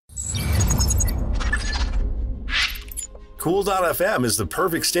Cool.fm is the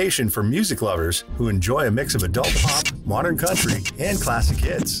perfect station for music lovers who enjoy a mix of adult pop, modern country, and classic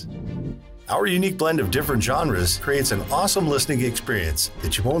hits. Our unique blend of different genres creates an awesome listening experience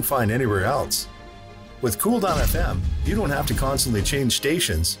that you won't find anywhere else. With Cool.fm, you don't have to constantly change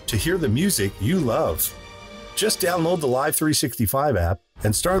stations to hear the music you love. Just download the Live 365 app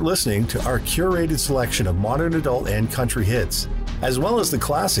and start listening to our curated selection of modern adult and country hits, as well as the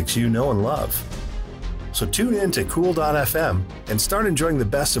classics you know and love. So tune in to Cool.fm and start enjoying the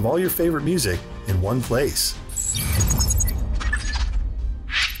best of all your favorite music in one place.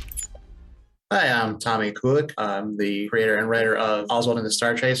 Hi, I'm Tommy Kulik. I'm the creator and writer of Oswald and the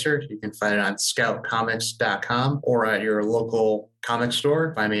Star Chaser. You can find it on scoutcomics.com or at your local comic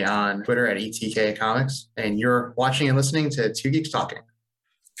store. Find me on Twitter at ETK Comics. And you're watching and listening to Two Geeks Talking.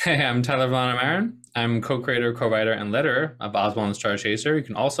 Hey, I'm Villano Maron. I'm co-creator, co-writer, and letterer of Oswald and the Star Chaser. You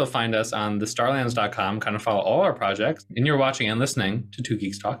can also find us on thestarlands.com, kind of follow all our projects. And you're watching and listening to Two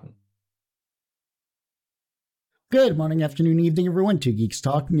Geeks Talking. Good morning, afternoon, evening, everyone. Two Geeks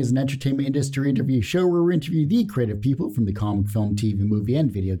Talking is an entertainment industry interview show where we interview the creative people from the comic, film, TV, movie, and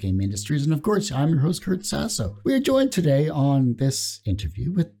video game industries. And of course, I'm your host, Kurt Sasso. We are joined today on this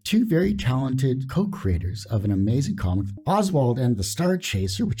interview with two very talented co-creators of an amazing comic, Oswald and the Star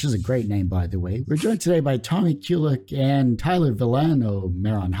Chaser, which is a great name, by the way. We're joined today by Tommy Kulik and Tyler Villano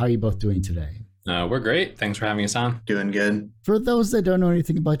Maron. How are you both doing today? We're great. Thanks for having us on. Doing good. For those that don't know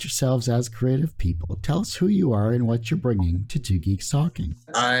anything about yourselves as creative people, tell us who you are and what you're bringing to Two Geeks Talking.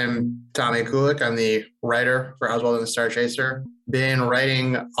 I'm Tommy Kulik. I'm the writer for Oswald and the Star Chaser. Been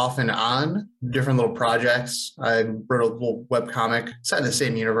writing off and on different little projects. I wrote a little webcomic set in the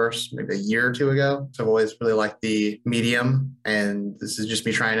same universe maybe a year or two ago. So I've always really liked the medium, and this is just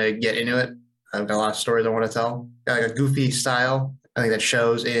me trying to get into it. I've got a lot of stories I want to tell. Got like a goofy style. I think that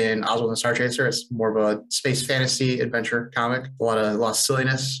shows in Oswald and the Star Chaser. It's more of a space fantasy adventure comic. A lot of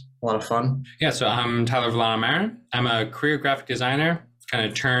silliness, a lot of fun. Yeah, so I'm Tyler Villano Maron. I'm a career graphic designer, kind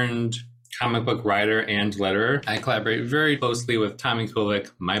of turned comic book writer and letterer. I collaborate very closely with Tommy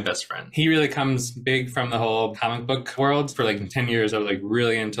Kulik, my best friend. He really comes big from the whole comic book world. For like 10 years, I was like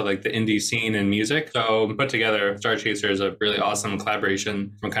really into like the indie scene and music. So put together, Star Chaser is a really awesome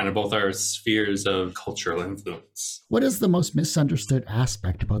collaboration from kind of both our spheres of cultural influence. What is the most misunderstood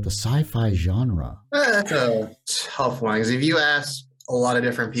aspect about the sci-fi genre? That's a tough one, because if you ask a lot of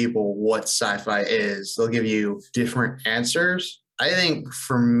different people what sci-fi is, they'll give you different answers. I think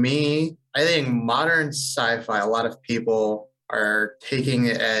for me, modern sci-fi, a lot of people are taking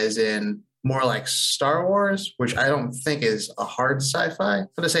it as in more like Star Wars, which I don't think is a hard sci-fi.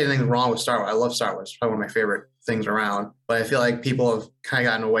 Not to say anything wrong with Star Wars. I love Star Wars. It's probably one of my favorite things around. But I feel like people have kind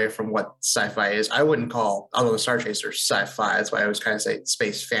of gotten away from what sci-fi is. I wouldn't call although the Star Chaser sci-fi. That's why I always kind of say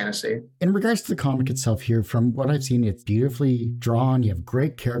space fantasy. In regards to the comic itself here, from what I've seen, it's beautifully drawn. You have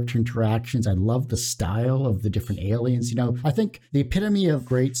great character interactions. I love the style of the different aliens. You know, I think the epitome of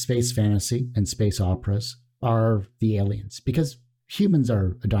great space fantasy and space operas are the aliens, because humans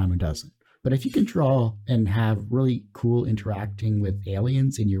are a dime a dozen. But if you can draw and have really cool interacting with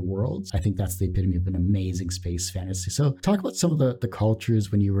aliens in your worlds, I think that's the epitome of an amazing space fantasy. So talk about some of the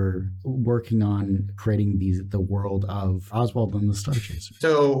cultures when you were working on creating the world of Oswald and the Star Chaser.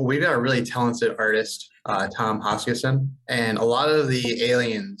 So we've got a really talented artist, Tom Hoskisson, and a lot of the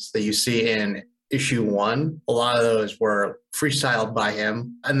aliens that you see in issue 1, a lot of those were freestyled by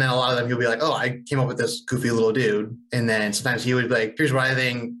him. And then a lot of them he'll be like, oh, I came up with this goofy little dude. And then sometimes he would be like, here's what I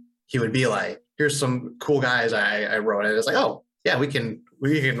think he would be like. Here's some cool guys I wrote. And it's like, oh, yeah, we can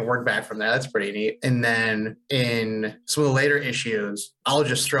work back from there. That's pretty neat. And then in some of the later issues, I'll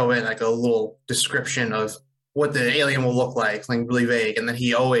just throw in like a little description of what the alien will look like, something really vague. And then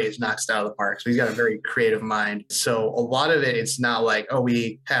he always knocks it out of the park. So he's got a very creative mind. So a lot of it, it's not like, oh,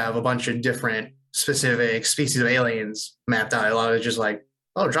 we have a bunch of different specific species of aliens mapped out. A lot of it's just like,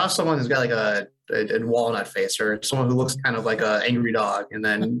 oh, draw someone who's got like a walnut face, or someone who looks kind of like an angry dog, and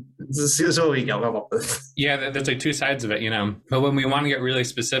then see what we can come up with. Yeah, there's like two sides of it, you know. But when we want to get really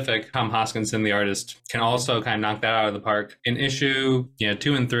specific, Tom Hoskinson, the artist, can also kind of knock that out of the park. In issue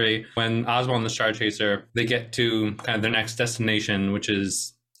 2 and 3, when Oswald and the Star Chaser, they get to kind of their next destination, which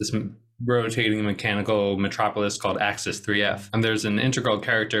is this rotating mechanical metropolis called Axis 3F. And there's an integral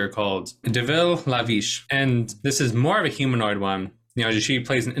character called Deville Laviche. And this is more of a humanoid one. You know, she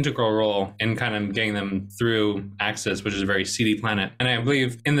plays an integral role in kind of getting them through Axis, which is a very seedy planet. And I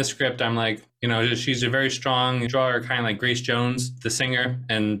believe in the script, I'm like, you know, she's a very strong drawer, kind of like Grace Jones, the singer.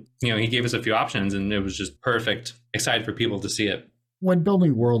 And, you know, he gave us a few options and it was just perfect. Excited for people to see it. When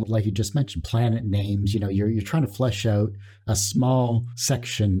building world, like you just mentioned, planet names, you're trying to flesh out a small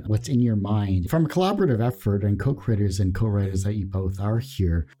section, what's in your mind. From a collaborative effort and co-creators and co-writers that you both are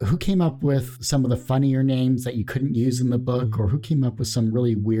here, who came up with some of the funnier names that you couldn't use in the book, or who came up with some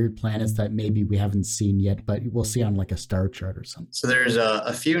really weird planets that maybe we haven't seen yet, but we'll see on like a star chart or something? So there's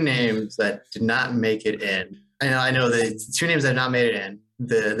a few names that did not make it in. I know the two names that have not made it in.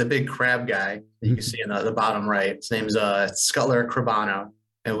 The big crab guy that you can see in the bottom right, his name's Scuttler Crabano.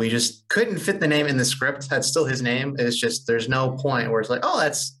 And we just couldn't fit the name in the script. That's still his name. It's just, there's no point where it's like, oh,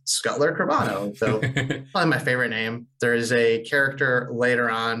 that's Scuttler Crabano. So probably my favorite name. There is a character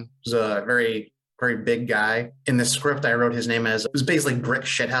later on who's a very, very big guy. In the script, I wrote his name as, it was basically Brick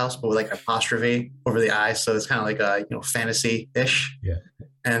Shithouse, but with like an apostrophe over the I. So it's kind of like a, fantasy-ish. Yeah.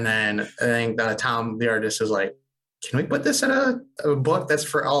 And then I think Tom, the artist, is like, can we put this in a book that's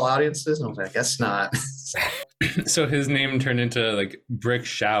for all audiences? And I was like, I guess not. So his name turned into like Brick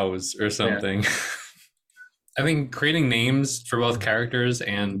Shows or something. Yeah. I think creating names for both characters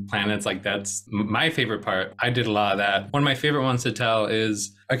and planets, like that's my favorite part. I did a lot of that. One of my favorite ones to tell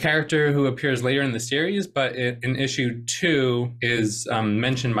is a character who appears later in the series, but in issue 2 is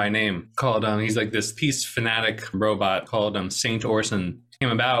mentioned by name. Called he's like this peace fanatic robot called Saint Orson. Came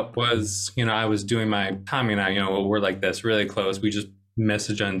about was, I was doing my, Tommy and I, we're like this really close. We just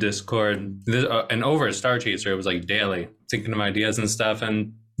message on Discord and over at Star Chaser, it was like daily thinking of ideas and stuff.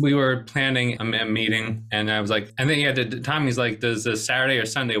 And we were planning a meeting, and I was like, and then Tommy's like, does this Saturday or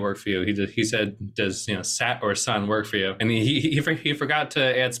Sunday work for you? He said, does Sat or Sun work for you? And he forgot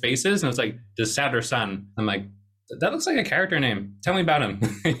to add spaces, and I was like, does Sat or Sun? I'm like, that looks like a character name. Tell me about him.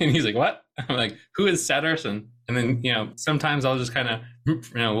 And he's like, what? I'm like, who is Sat Orson? And then, sometimes I'll just kind of,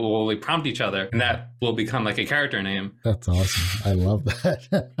 we'll prompt each other, and that will become like a character name. That's awesome. I love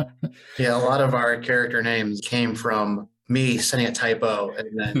that. Yeah, a lot of our character names came from me sending a typo and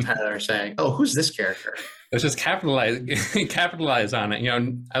then Tyler saying, oh, who's this character? Let's just capitalize on it.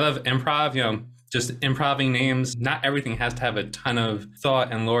 I love improv, just improving names. Not everything has to have a ton of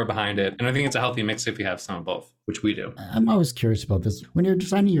thought and lore behind it. And I think it's a healthy mix if you have some of both, which we do. I'm always curious about this. When you're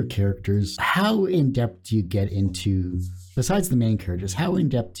designing your characters, how in-depth do you get into, besides the main characters, how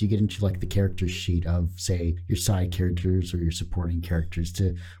in-depth do you get into like the character sheet of, say, your side characters or your supporting characters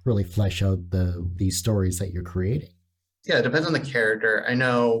to really flesh out these stories that you're creating? Yeah, it depends on the character. I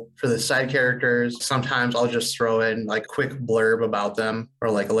know for the side characters, sometimes I'll just throw in like quick blurb about them or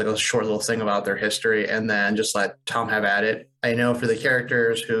like a short little thing about their history and then just let Tom have at it. I know for the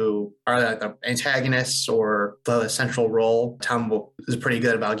characters who are like the antagonists or the central role, Tom is pretty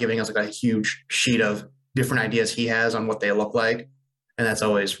good about giving us like a huge sheet of different ideas he has on what they look like. And that's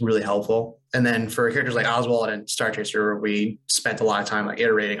always really helpful. And then for characters like Oswald and Star Chaser, we spent a lot of time like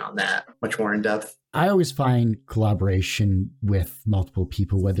iterating on that much more in depth. I always find collaboration with multiple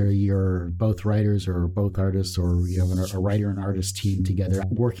people, whether you're both writers or both artists, or you have a writer and artist team together,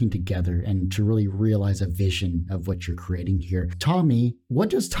 working together and to really realize a vision of what you're creating here. Tommy, what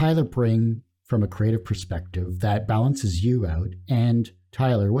does Tyler bring from a creative perspective that balances you out? And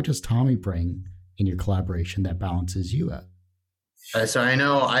Tyler, what does Tommy bring in your collaboration that balances you out? So I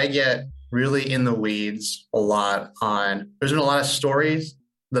know I get really in the weeds a lot there's been a lot of stories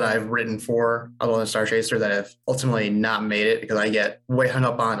that I've written for Oswald and Star Chaser that have ultimately not made it because I get way hung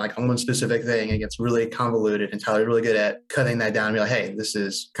up on one specific thing and it gets really convoluted, and Tyler's really good at cutting that down and be like, hey, this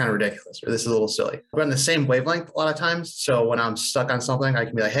is kind of ridiculous or this is a little silly. We're on the same wavelength a lot of times. So when I'm stuck on something, I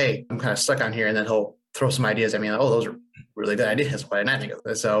can be like, hey, I'm kind of stuck on here, and then he'll throw some ideas at me like, oh, those are really good ideas. Why didn't I think of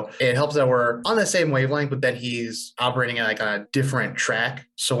this? So it helps that we're on the same wavelength, but then he's operating at like a different track.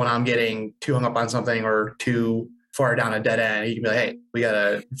 So when I'm getting too hung up on something or too far down a dead end, he can be like, hey, we got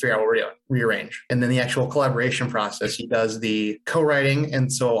to figure out what we're doing, rearrange. And then the actual collaboration process, he does the co-writing.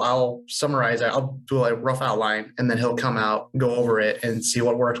 And so I'll summarize it. I'll do a rough outline, and then he'll come out, go over it and see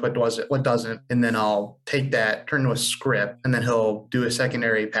what works, what doesn't. And then I'll take that, turn to a script, and then he'll do a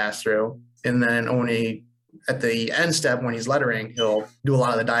secondary pass through. And then only at the end step, when he's lettering, he'll do a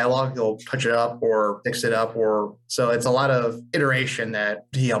lot of the dialogue. He'll touch it up or fix it up, so it's a lot of iteration that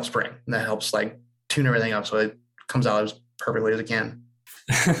he helps bring, and that helps tune everything up so it comes out as perfectly as it can.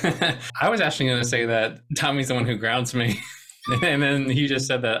 I was actually going to say that Tommy's the one who grounds me. And then he just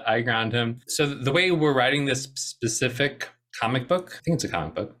said that I ground him. So the way we're writing this specific comic book, I think it's a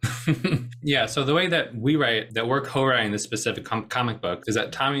comic book. Yeah, so the way that we're co-writing this specific comic book is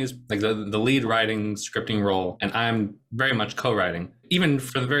that Tommy's the lead writing scripting role, and I'm very much co-writing. Even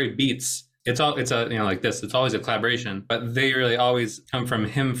for the very beats, it's always a collaboration, but they really always come from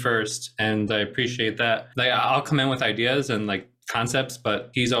him first, and I appreciate that. I'll come in with ideas and concepts, but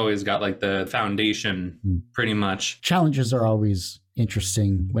he's always got the foundation pretty much. Challenges are always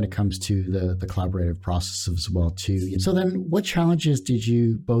interesting when it comes to the collaborative process as well too. So then what challenges did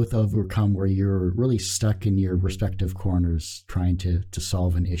you both overcome where you're really stuck in your respective corners trying to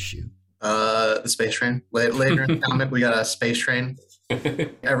solve an issue? The space train. Later in the comic, we got a space train.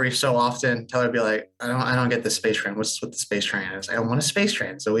 Every so often, Tyler would be like, I don't get the space train. What's with the space train? I was like, I want a space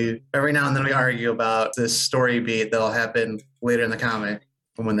train. So we every now and then we argue about this story beat that'll happen later in the comic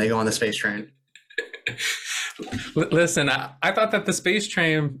when they go on the space train. Listen, I thought that the space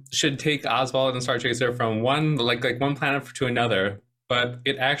train should take Oswald and Star Chaser from one one planet to another, but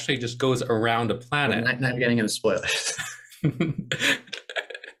it actually just goes around a planet. Not getting into spoilers.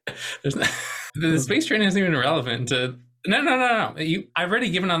 The space train isn't even relevant to. No. I've already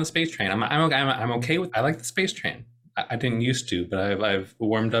given on the space train. I'm okay with. I like the space train. I didn't used to, but I've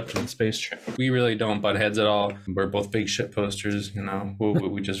warmed up to the space train. We really don't butt heads at all. We're both big shit posters.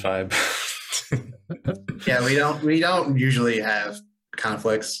 We just vibe. Yeah, we don't usually have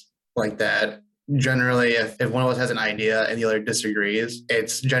conflicts like that. Generally, if one of us has an idea and the other disagrees,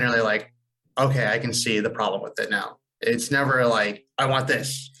 it's generally like, okay, I can see the problem with it now. It's never like, I want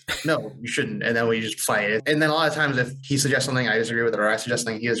this. No, you shouldn't. And then we just fight it. And then a lot of times if he suggests something I disagree with it, or I suggest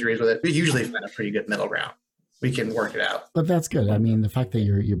something he disagrees with it, we usually find a pretty good middle ground. We can work it out. But that's good. I mean, the fact that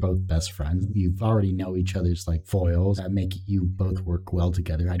you're both best friends, you've already know each other's like foils that make you both work well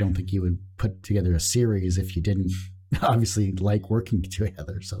together. I don't think you would put together a series if you didn't obviously like working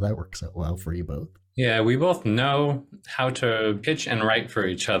together. So that works out well for you both. Yeah, we both know how to pitch and write for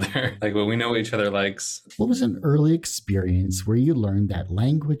each other. We know what each other likes. What was an early experience where you learned that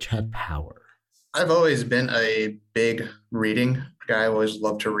language had power? I've always been a big reading guy. I always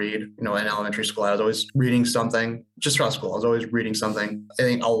loved to read. In elementary school, I was always reading something. Just throughout school, I was always reading something. I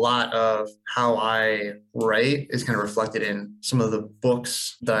think a lot of how I write is kind of reflected in some of the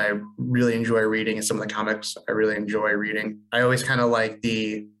books that I really enjoy reading and some of the comics I really enjoy reading. I always kind of like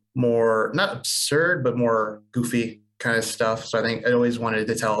the more, not absurd, but more goofy kind of stuff. So I think I always wanted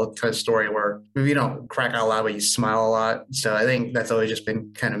to tell a kind of story where maybe you don't crack out loud, but you smile a lot. So I think that's always just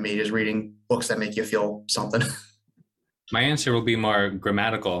been kind of me, just reading books that make you feel something. My answer will be more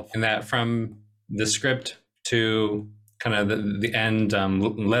grammatical in that from the script to kind of the end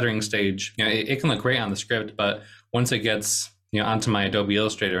lettering stage, it can look great on the script, but once it gets, onto my Adobe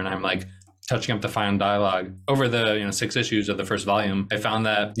Illustrator and I'm like touching up the final dialogue over the 6 issues of the first volume, I found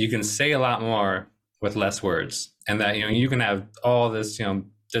that you can say a lot more with less words, and that you can have all this all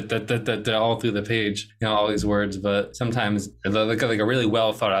through the page, all these words, but sometimes like a really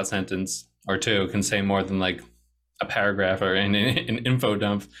well thought out sentence or two can say more than like a paragraph or an info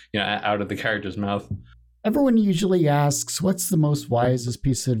dump out of the character's mouth. Everyone usually asks, what's the most wisest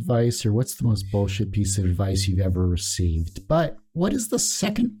piece of advice or what's the most bullshit piece of advice you've ever received? But what is the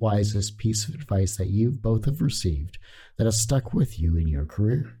second wisest piece of advice that you both have received that has stuck with you in your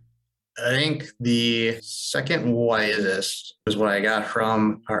career? I think the second wisest was what I got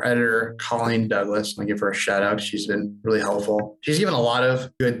from our editor, Colleen Douglas. I'll give her a shout out. She's been really helpful. She's given a lot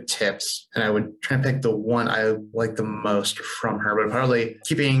of good tips, and I would try and pick the one I like the most from her, but probably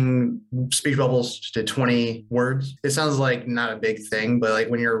keeping speech bubbles to 20 words. It sounds like not a big thing, but like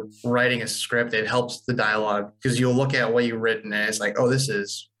when you're writing a script, it helps the dialogue because you'll look at what you've written and it's like, oh, this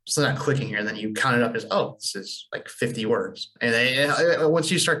is it's not clicking here. And then you count it up as, oh, this is like 50 words. And then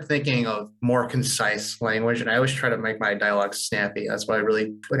once you start thinking of more concise language, and I always try to make my dialogue snappy. That's what I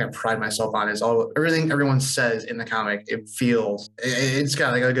really I pride myself on is everything everyone says in the comic. It's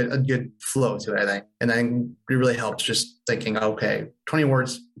got like a good flow to it, I think. And then it really helps just thinking, okay, 20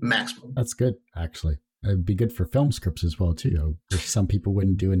 words maximum. That's good, actually. It'd be good for film scripts as well, too. If some people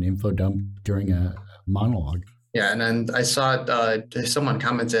wouldn't do an info dump during a monologue. Yeah, and then I saw someone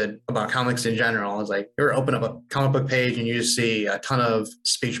commented about comics in general. I was like, you ever open up a comic book page and you just see a ton of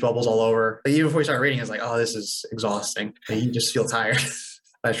speech bubbles all over. But even before you start reading, it's like, oh, this is exhausting. And you just feel tired.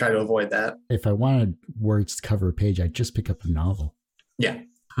 I try to avoid that. If I wanted words to cover a page, I'd just pick up a novel. Yeah.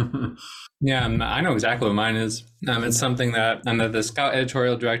 Yeah, I know exactly what mine is. It's something that the Scout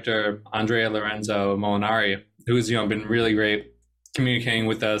editorial director, Andrea Lorenzo Molinari, who's been really great communicating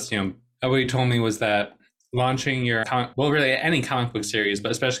with us, what he told me was that launching your any comic book series,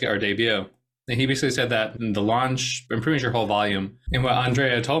 but especially our debut, and he basically said that the launch improves your whole volume. And what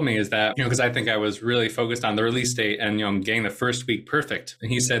Andrea told me is that, because I think I was really focused on the release date and, getting the first week perfect. And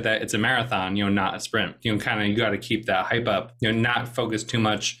he said that it's a marathon, not a sprint. You got to keep that hype up, not focus too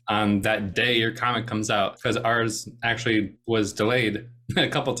much on that day your comic comes out, because ours actually was delayed a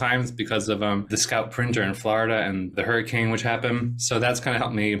couple times because of the Scout printer in Florida and the hurricane which happened. So that's kind of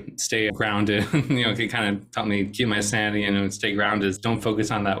helped me stay grounded. It kind of helped me keep my sanity and stay grounded. Don't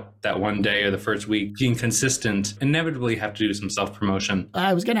focus on that one day or the first week. Being consistent, inevitably have to do some self-promotion.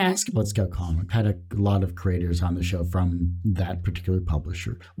 I was going to ask about Scout Comics. Had a lot of creators on the show from that particular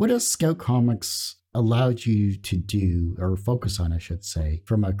publisher. What does Scout Comics allowed you to do, or focus on, I should say,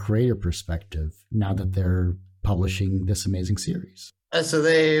 from a creator perspective, now that they're publishing this amazing series? So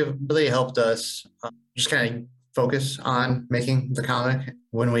they really helped us just kind of focus on making the comic.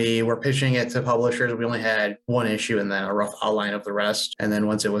 When we were pitching it to publishers, we only had one issue and then a rough outline of the rest. And then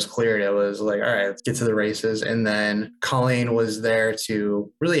once it was cleared, it was like, all right, let's get to the races. And then Colleen was there to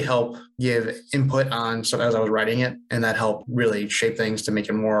really help give input on stuff as I was writing it. And that helped really shape things to make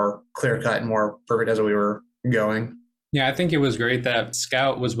it more clear cut and more perfect as we were going. Yeah, I think it was great that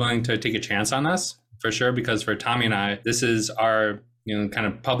Scout was willing to take a chance on us, for sure, because for Tommy and I, this is our kind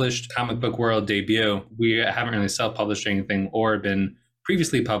of published comic book world debut. We haven't really self-published anything or been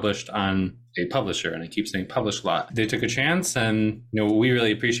previously published on a publisher, and I keep saying published a lot. They took a chance, and we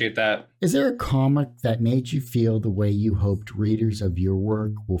really appreciate that. Is there a comic that made you feel the way you hoped readers of your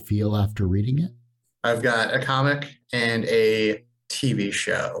work will feel after reading it? I've got a comic and a TV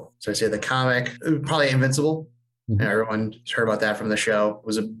show. So I say the comic, probably Invincible. And everyone heard about that from the show.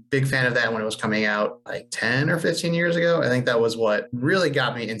 Was a big fan of that when it was coming out like 10 or 15 years ago. I think that was what really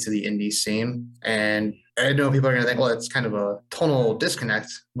got me into the indie scene. And I know people are going to think, well, it's kind of a tonal disconnect,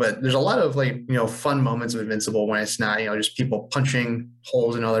 but there's a lot of fun moments of Invincible when it's not, just people punching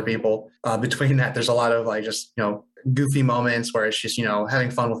holes in other people. Between that, there's a lot of goofy moments where it's just,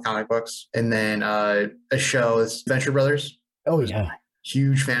 having fun with comic books. And then a show is Venture Brothers. Oh, yeah.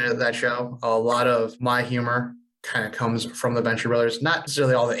 Huge fan of that show. A lot of my humor kind of comes from the Venture Brothers, not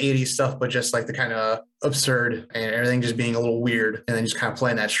necessarily all the 80s stuff, but just like the kind of absurd and everything just being a little weird and then just kind of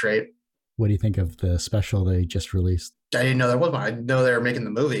playing that straight. What do you think of the special they just released? I didn't know there was one. I didn't know they were making the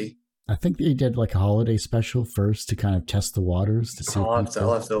movie. I think they did like a holiday special first to kind of test the waters to see.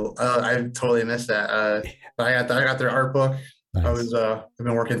 I totally missed that. But I got their art book. Nice. I've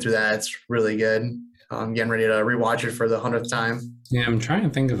been working through that. It's really good. I'm getting ready to rewatch it for the 100th time. Yeah, I'm trying to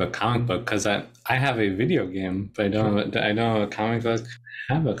think of a comic book because I have a video game, but I don't have a comic book.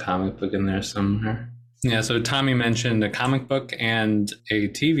 I have a comic book in there somewhere. Yeah, so Tommy mentioned a comic book and a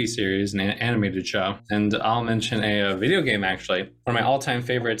TV series, an animated show. And I'll mention a video game, actually. One of my all-time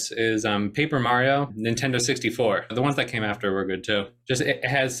favorites is Paper Mario, Nintendo 64. The ones that came after were good, too. Just it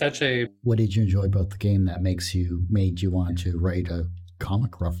has such a... What did you enjoy about the game that made you want to write a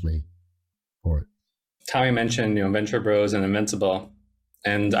comic roughly for it? Tommy mentioned, Venture Bros and Invincible.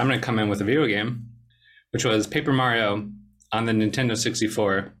 And I'm going to come in with a video game, which was Paper Mario on the Nintendo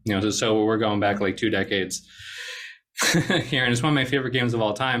 64. So we're going back like 2 decades here. And it's one of my favorite games of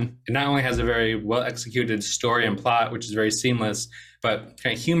all time. It not only has a very well-executed story and plot, which is very seamless, but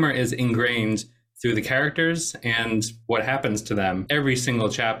kind of humor is ingrained through the characters and what happens to them every single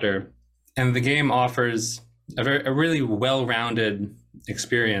chapter. And the game offers a really well-rounded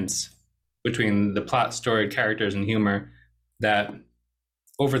experience between the plot, story, characters, and humor that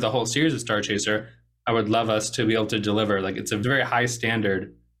over the whole series of Star Chaser, I would love us to be able to deliver. Like, it's a very high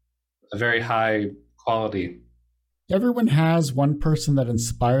standard, a very high quality. Everyone has one person that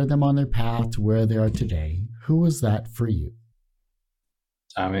inspired them on their path to where they are today. Who was that for you?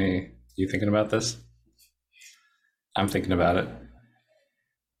 Tommy, you thinking about this? I'm thinking about it.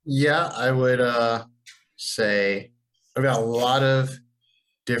 Yeah, I would say I've got a lot of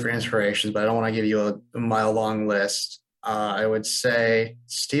different inspirations, but I don't want to give you a mile-long list. I would say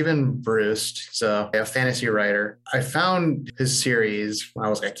Stephen Bruce. He's a fantasy writer. I found his series when I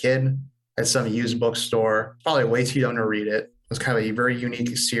was a kid at some used bookstore. Probably way too young to read it. It was kind of a very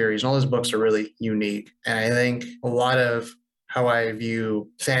unique series, and all his books are really unique. And I think a lot of how I view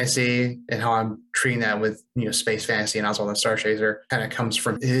fantasy and how I'm treating that with space fantasy and also the Star Chaser kind of comes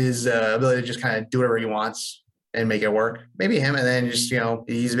from his ability to just kind of do whatever he wants and make it work. Maybe him, and then just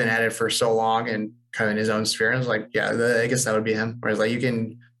he's been at it for so long and kind of in his own sphere. And I was like, yeah, I guess that would be him. Whereas like you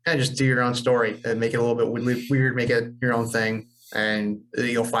can kind of just do your own story and make it a little bit weird, make it your own thing, and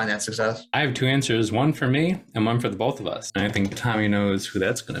you'll find that success. I have 2 answers, one for me and one for the both of us. And I think Tommy knows who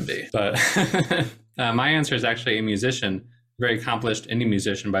that's going to be. But my answer is actually a musician, very accomplished indie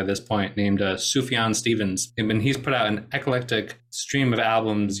musician by this point, named Sufjan Stevens. And he's put out an eclectic stream of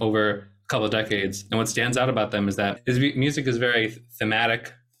albums over a couple of decades. And what stands out about them is that his music is very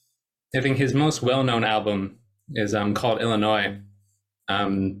thematic. I think his most well-known album is called Illinois,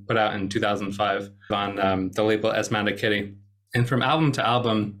 put out in 2005 on the label Asthmatic Kitty. And from album to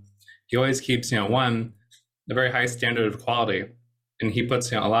album, he always keeps, one, a very high standard of quality. and he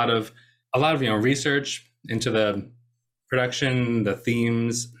puts a lot of research into the production, the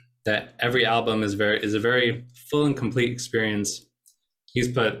themes. That every album is a very full and complete experience. He's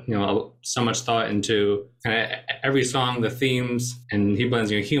put so much thought into kind of every song, the themes, and he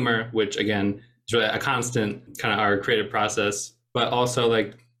blends humor, which again is really a constant kind of our creative process, but also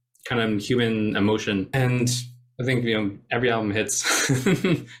like kind of human emotion. And I think every album hits.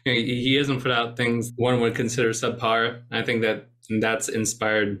 He hasn't put out things one would consider subpar. I think that's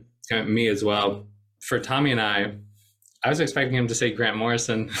inspired kind of me as well. For Tommy and I was expecting him to say Grant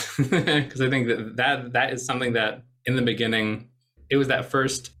Morrison because I think that is something that in the beginning, it was the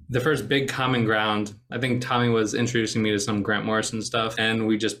first big common ground. I think Tommy was introducing me to some Grant Morrison stuff, and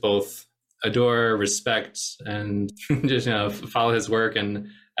we just both adore, respect, and just follow his work. And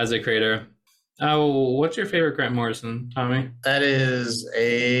as a creator, what's your favorite Grant Morrison, Tommy? That is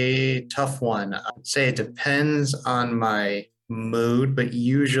a tough one. I'd say it depends on my mood, but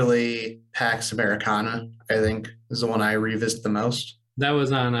usually Pax Americana, I think, is the one I revisit the most. That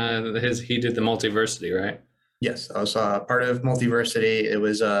was on he did the Multiversity, right? Yes, I was part of Multiversity. It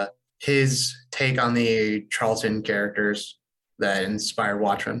was his take on the Charlton characters that inspired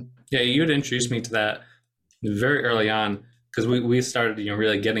Watchmen. Yeah, you had introduced me to that very early on because we started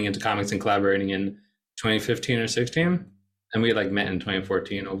really getting into comics and collaborating in 2015 or 16, and we met in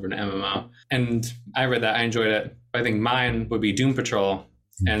 2014 over an MMO. And I read that, I enjoyed it. I think mine would be Doom Patrol,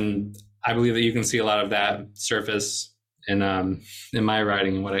 and I believe that you can see a lot of that surface in my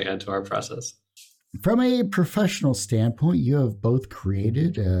writing and what I add to our process. From a professional standpoint, you have both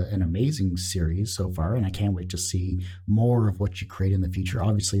created an amazing series so far, and I can't wait to see more of what you create in the future.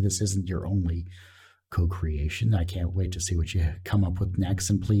 Obviously, this isn't your only co-creation. I can't wait to see what you come up with next,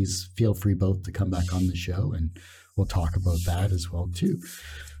 and please feel free both to come back on the show, and we'll talk about that as well, too.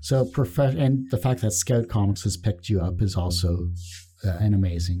 So, and the fact that Scout Comics has picked you up is also an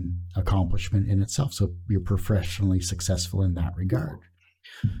amazing accomplishment in itself. So you're professionally successful in that regard.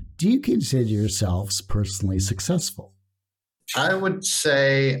 Do you consider yourselves personally successful? I would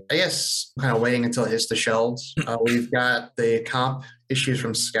say, I guess, kind of waiting until it hits the shelves. We've got the comp issues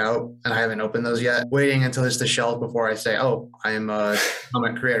from Scout, and I haven't opened those yet. Waiting until it's the shelf before I say, "Oh, I'm a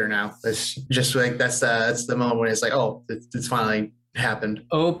comic creator now." It's just that's the moment when it's it's finally happened.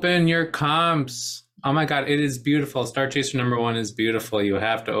 Open your comps. Oh my God, it is beautiful. Star Chaser #1 is beautiful. You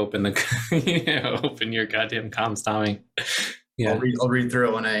have to open open your goddamn comps, Tommy. Yeah, I'll read through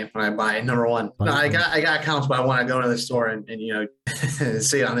it when I buy #1. No, I got comps, but I want to go to the store and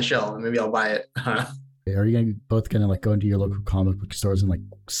see it on the shelf, and maybe I'll buy it. Are you both gonna go into your local comic book stores and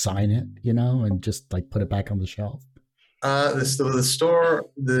sign it, and just put it back on the shelf?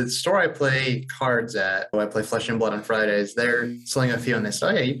 The store I play cards at, I play Flesh and Blood on Fridays. They're selling a few, and they say,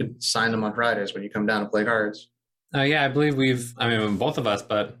 "Oh yeah, you could sign them on Fridays when you come down to play cards." Yeah, I believe both of us,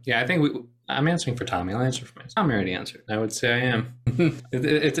 but yeah, I think I'm answering for Tommy. I'll answer for myself. Tommy already answered. I would say I am.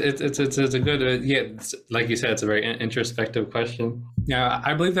 It's a good, like you said, it's a very introspective question. Yeah,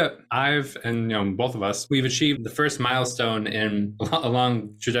 I believe that both of us, we've achieved the first milestone in a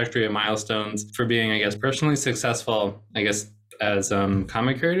long trajectory of milestones for being, I guess, personally successful, I guess, as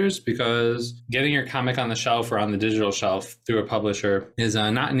comic creators, because getting your comic on the shelf or on the digital shelf through a publisher is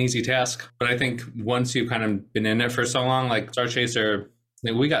not an easy task. But I think once you've kind of been in it for so long, like Star Chaser,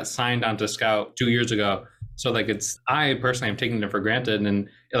 we got signed onto Scout 2 years ago. So I personally am taking it for granted, and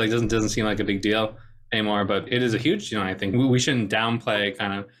it doesn't seem like a big deal anymore, but it is a huge, I think we shouldn't downplay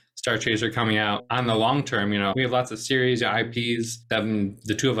kind of Star Chaser coming out on the long term. We have lots of series, IPs that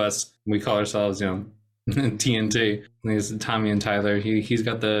the two of us, we call ourselves, TNT. There's Tommy and Tyler. He's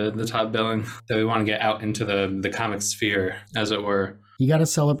got the top billing that we want to get out into the comic sphere, as it were. You got to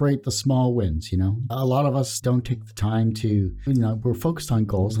celebrate the small wins, A lot of us don't take the time to, we're focused on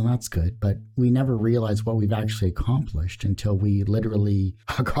goals, and that's good, but we never realize what we've actually accomplished until we literally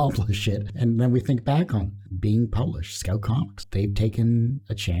accomplish it. And then we think back on being published. Scout Comics, they've taken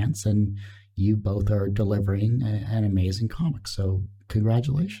a chance, and you both are delivering an amazing comic. So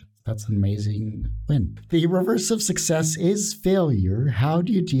congratulations. That's an amazing win. The reverse of success is failure. How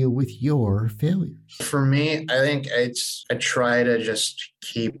do you deal with your failures? For me, I think I try to just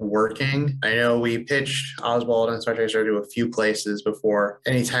keep working. I know we pitched Oswald and Star Chaser to a few places before.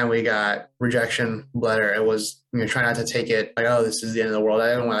 Anytime we got rejection letter, it was try not to take it oh, this is the end of the world.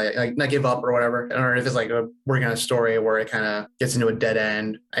 I don't want to not give up or whatever. I don't know if it's working on a story where it kind of gets into a dead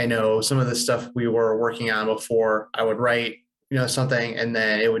end. I know some of the stuff we were working on before, I would write something, and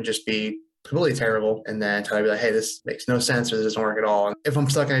then it would just be completely terrible, and then try to be like, hey, this makes no sense or this doesn't work at all. And if I'm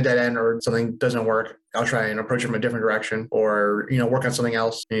stuck in a dead end or something doesn't work, I'll try and approach it from a different direction, or work on something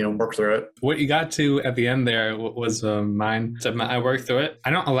else, work through it. What you got to at the end there was mine. So I worked through it.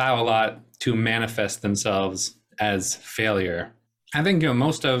 I don't allow a lot to manifest themselves as failure. I think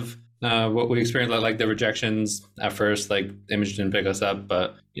most of what we experienced, like the rejections at first, like Image didn't pick us up,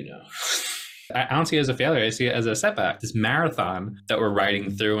 but I don't see it as a failure. I see it as a setback. This marathon that we're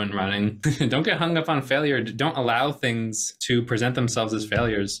riding through and running. Don't get hung up on failure. Don't allow things to present themselves as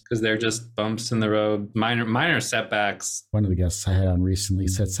failures, because they're just bumps in the road, minor setbacks. One of the guests I had on recently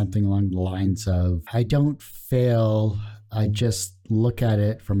said something along the lines of, I don't fail, I just look at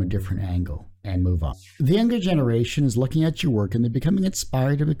it from a different angle and move on. The younger generation is looking at your work and they're becoming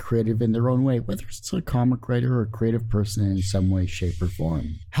inspired to be creative in their own way, whether it's a comic writer or a creative person in some way, shape, or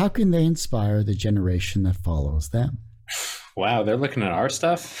form. How can they inspire the generation that follows them? Wow, they're looking at our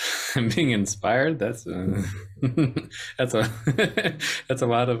stuff and being inspired. That's that's a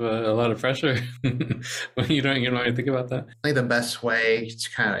lot of pressure. You don't even think about that. I think the best way to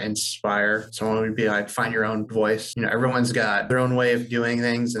kind of inspire someone would be like, find your own voice. Everyone's got their own way of doing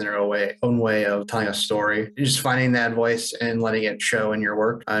things and their own way of telling a story. You're just finding that voice and letting it show in your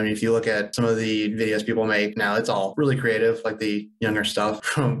work. I mean, if you look at some of the videos people make now, it's all really creative, like the younger stuff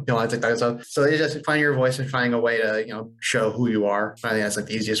from TikTok and stuff. So you just find your voice and finding a way to show who you are. I think that's like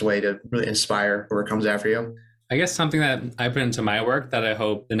the easiest way to really inspire whoever comes after you. I guess something that I put into my work that I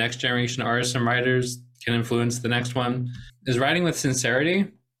hope the next generation artists and writers can influence the next one is writing with sincerity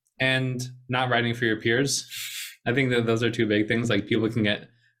and not writing for your peers. I think that those are two big things. Like, people can get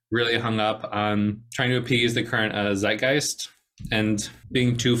really hung up on trying to appease the current zeitgeist and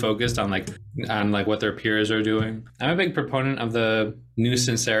being too focused on what their peers are doing. I'm a big proponent of the new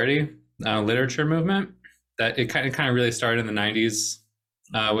sincerity literature movement. That it kind of really started in the 90s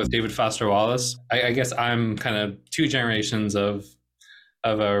with David Foster Wallace. I guess I'm kind of two generations of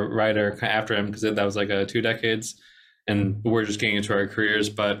a writer after him, because that was like 2 decades, and we're just getting into our careers.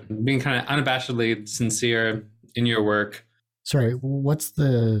 But being kind of unabashedly sincere in your work. Sorry, what's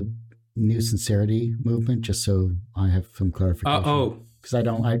the new sincerity movement? Just so I have some clarification. Because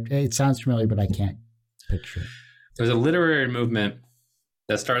it sounds familiar, but I can't picture it. There's a literary movement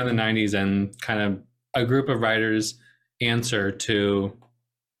that started in the 90s, and kind of a group of writers answer to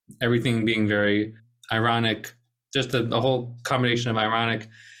everything being very ironic, just a whole combination of ironic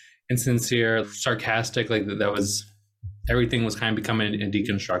and sincere, sarcastic, everything was kind of becoming a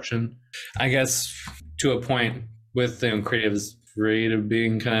deconstruction. I guess to a point with creatives afraid of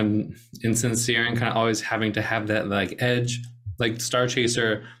being kind of insincere and kind of always having to have that edge. Like Star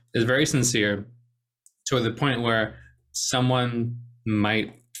Chaser is very sincere to the point where someone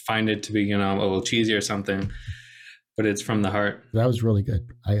might find it to be, a little cheesy or something, but it's from the heart. That was really good.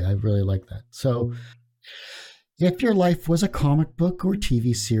 I really like that. So if your life was a comic book or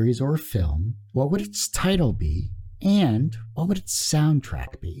TV series or a film, what would its title be? And what would its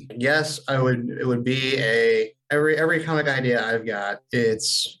soundtrack be? Yes, it would be every comic idea I've got,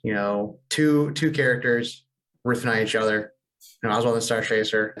 it's, two characters riffing on each other. Oswald and Star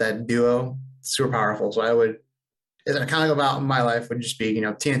Chaser, that duo, super powerful. So it's a comic about my life would just be,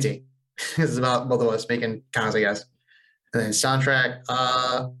 TNT. It's about both of us making comics, I guess. And then soundtrack,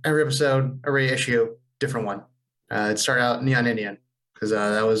 every episode, every issue, different one. It started out Neon Indian, because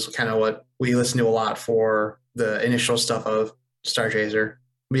that was kind of what we listened to a lot for the initial stuff of Star Chaser.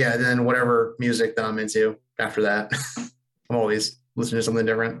 But yeah, then whatever music that I'm into after that, I'm always listening to something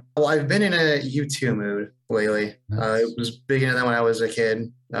different. Well, I've been in a U2 mood lately. Nice. It was big into that when I was a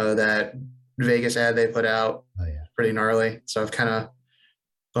kid. That Vegas ad they put out, pretty gnarly. So I've kind of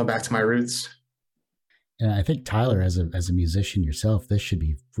gone back to my roots. And I think Tyler, as a musician yourself, this should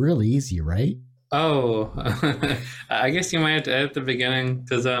be really easy, right? Oh, I guess you might have to edit the beginning,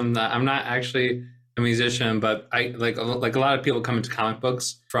 because I'm not actually a musician, but I like a lot of people come into comic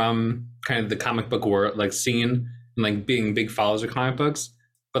books from kind of the comic book world, scene, and being big followers of comic books.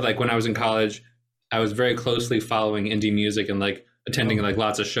 But when I was in college, I was very closely following indie music and attending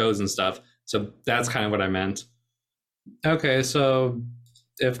lots of shows and stuff. So that's kind of what I meant. Okay, so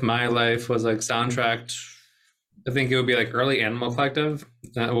if my life was soundtracked, I think it would be early Animal Collective,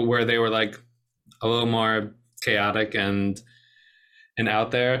 where they were a little more chaotic and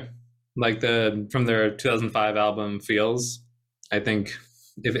out there, from their 2005 album Feels. I think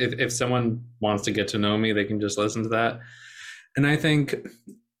if someone wants to get to know me, they can just listen to that. And I think, and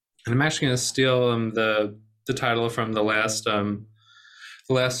I'm actually going to steal the title from the last song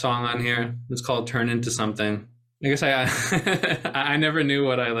on here. It's called Turn Into Something. I guess I never knew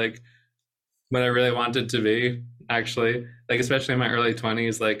what I really wanted to be, actually, especially in my early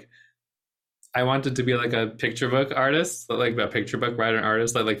 20s. I wanted to be like a picture book artist, like a picture book writer and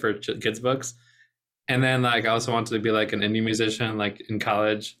artist, like for kids books. And then like I also wanted to be like an indie musician, like in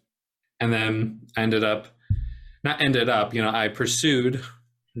college. And then I I pursued,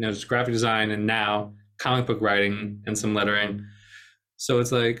 just graphic design and now comic book writing and some lettering. So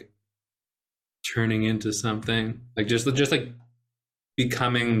it's like turning into something like just like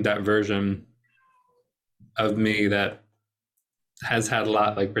becoming that version of me that has had a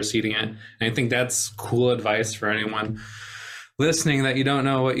lot like preceding it. And I think that's cool advice for anyone listening, that you don't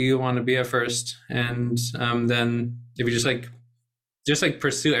know what you want to be at first. And then if you just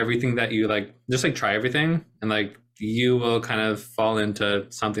pursue everything that you like, just like try everything, and like you will kind of fall into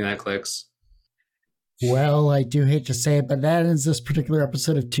something that clicks. Well, I do hate to say it, but that ends this particular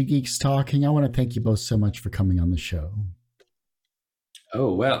episode of Two Geeks Talking. I want to thank you both so much for coming on the show.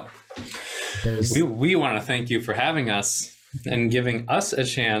 Oh, well, we want to thank you for having us and giving us a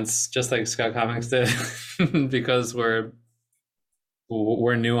chance, just like Scott Comics did, because we're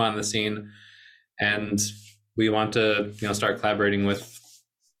new on the scene, and we want to start collaborating with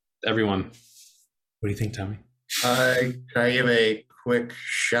everyone. What do you think, Tommy? Can I give a quick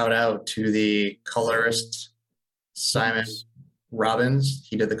shout out to the colorist Simon Robbins?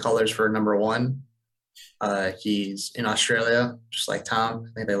 He did the colors for #1. He's in Australia, just like Tom.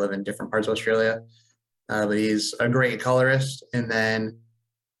 I think they live in different parts of Australia, but he's a great colorist. And then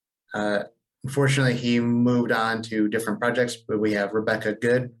unfortunately he moved on to different projects, but we have Rebecca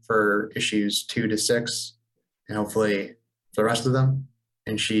Good for issues 2 to 6 and hopefully the rest of them.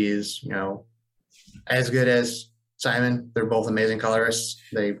 And she's as good as Simon. They're both amazing colorists.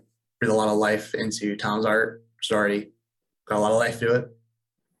 They breathe a lot of life into Tom's art. It's already got a lot of life to it.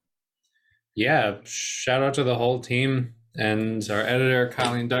 Yeah, shout out to the whole team and our editor,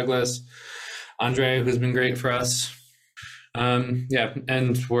 Colleen Douglas, Andre, who's been great for us. Yeah,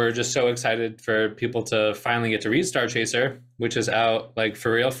 and we're just so excited for people to finally get to read Star Chaser, which is out like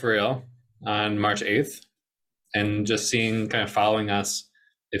for real on March 8th, and just following us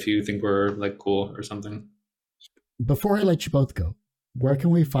if you think we're like cool or something. Before I let you both go, where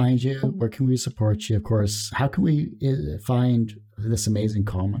can we find you? Where can we support you? Of course, how can we find this amazing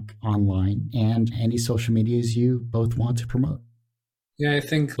comic online, and any social medias you both want to promote? Yeah, I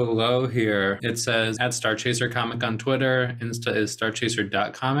think below here it says @StarChaserComic on Twitter. Insta is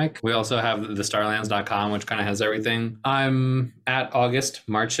starchaser.comic. We also have the starlands.com, which kind of has everything. I'm at August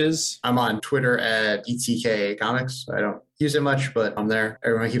Marches. I'm on Twitter at ETK Comics. I don't use it much, but I'm there.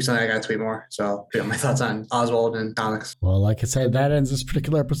 Everyone keeps saying I gotta tweet more, so I'll get my thoughts on Oswald and comics. Well, like I said, that ends this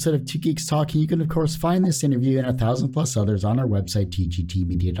particular episode of Two Geeks Talking. You can, of course, find this interview and 1,000+ others on our website,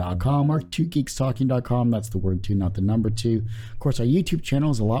 tgtmedia.com or twogeekstalking.com. That's the word 2, not the number 2. Of course, our YouTube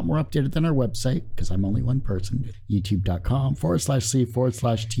channel is a lot more updated than our website, because I'm only one person.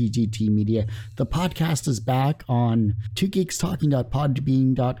 youtube.com/c/tgtmedia. The podcast is back on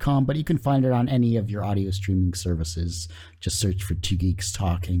twogeekstalking.podbean.com, but you can find it on any of your audio streaming services. Just search for Two Geeks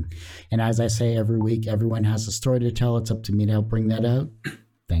Talking. And as I say every week, everyone has a story to tell. It's up to me to help bring that out.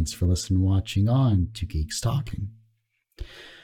 Thanks for listening and watching on Two Geeks Talking.